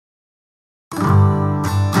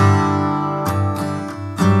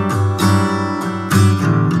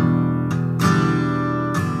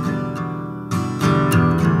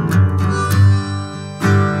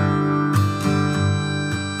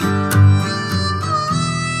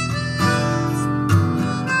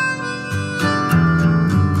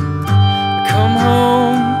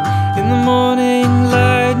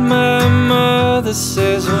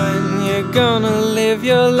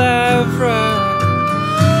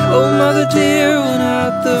Oh, mother dear, we're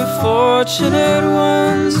not the fortunate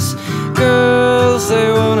ones. Girls,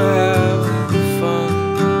 they wanna have fun.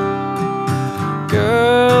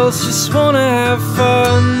 Girls just wanna have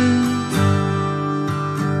fun.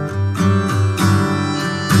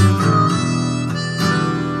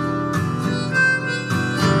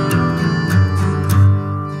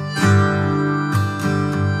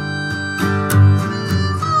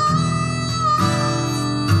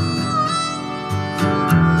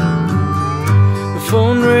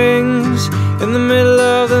 Phone rings in the middle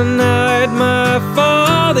of the night. My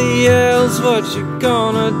father yells, what you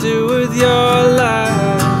gonna do with your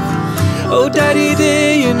life? Oh, daddy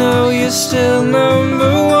dear, you know you're still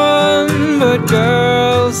number one. But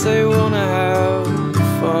girls, they wanna have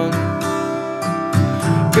fun.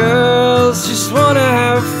 Girls just wanna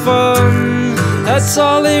have fun. That's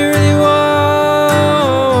all they really want.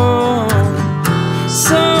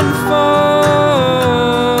 Some fun.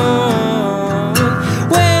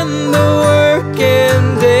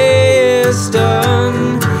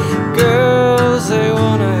 Done. Girls, they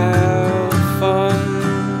wanna have fun.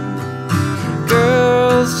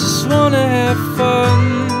 Girls just wanna have fun.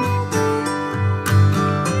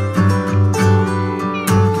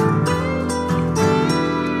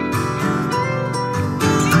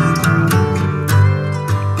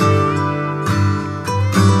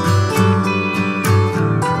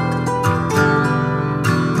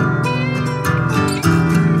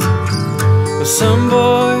 Some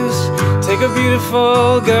boys take a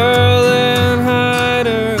beautiful girl and hide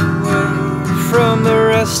her away from the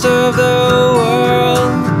rest of the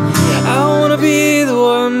world. I wanna be the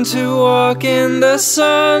one to walk in the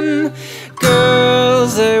sun.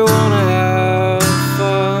 Girls, they wanna have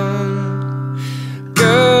fun.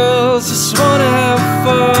 Girls just wanna have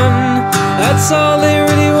fun. That's all they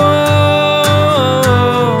really want.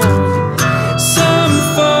 Some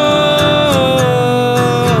fun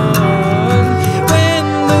when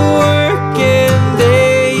the working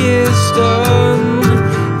day is done.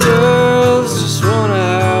 Girls just wanna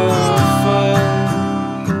have fun.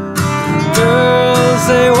 Girls,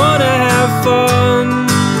 they wanna have fun.